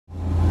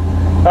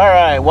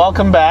Alright,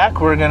 welcome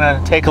back. We're going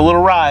to take a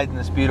little ride in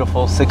this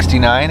beautiful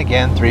 69,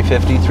 again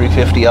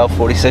 350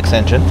 L46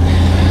 engine.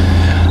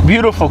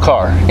 Beautiful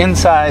car.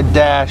 Inside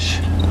dash,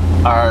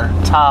 our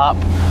top,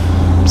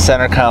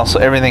 center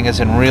console, everything is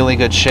in really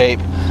good shape.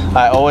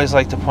 I always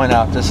like to point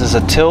out this is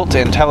a tilt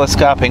and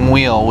telescoping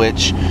wheel,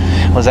 which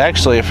was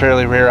actually a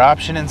fairly rare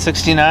option in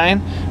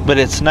 69, but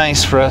it's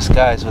nice for us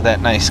guys with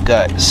that nice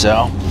gut.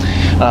 So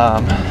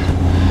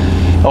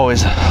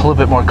always a little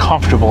bit more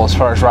comfortable as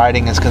far as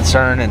riding is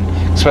concerned, and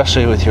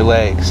especially with your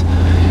legs.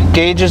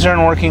 Gauges are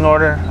in working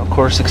order, of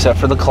course, except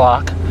for the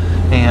clock,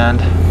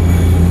 and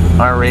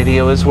our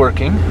radio is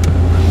working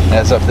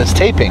as of this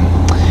taping.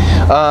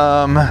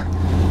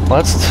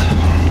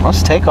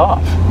 Let's take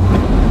off.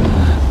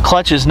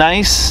 Clutch is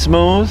nice,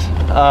 smooth.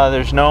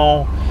 This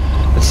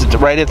is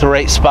right at the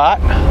right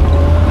spot.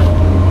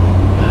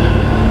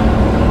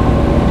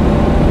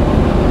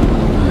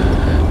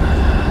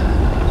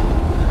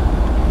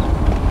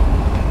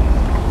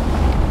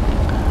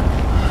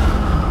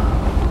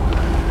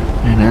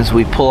 And as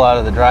we pull out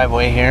of the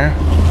driveway here,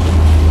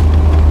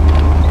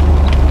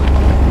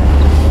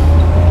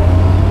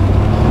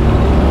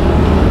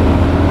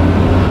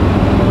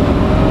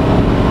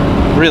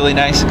 really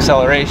nice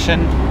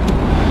acceleration,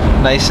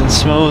 nice and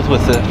smooth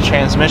with the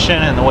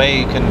transmission and the way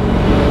you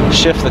can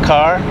shift the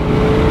car.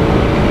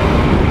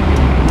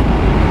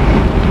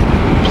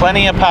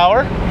 Plenty of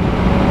power.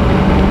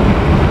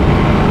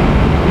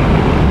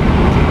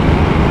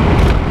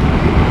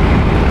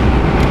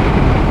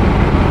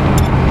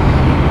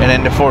 And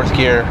into fourth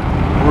gear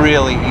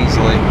really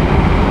easily.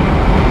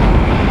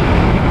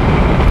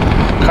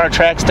 Car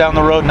tracks down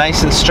the road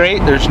nice and straight.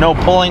 There's no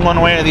pulling one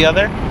way or the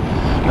other.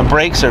 The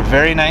brakes are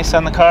very nice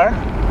on the car.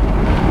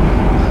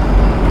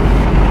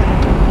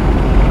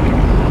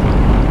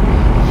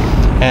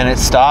 And it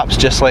stops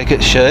just like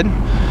it should.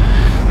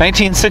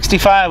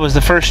 1965 was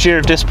the first year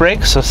of disc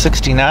brakes, so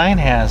 69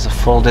 has a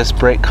full disc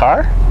brake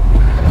car.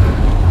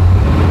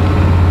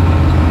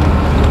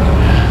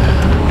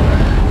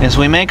 As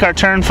we make our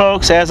turn,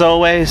 folks, as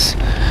always,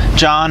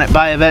 John at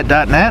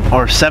buyavette.net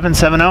or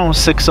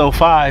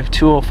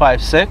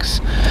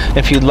 770-605-2056.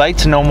 If you'd like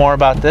to know more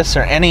about this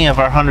or any of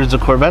our hundreds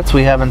of Corvettes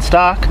we have in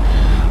stock,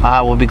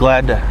 we'll be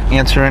glad to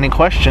answer any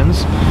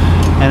questions.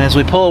 And as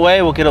we pull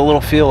away, we'll get a little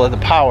feel of the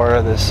power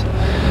of this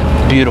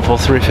beautiful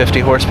 350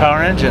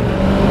 horsepower engine.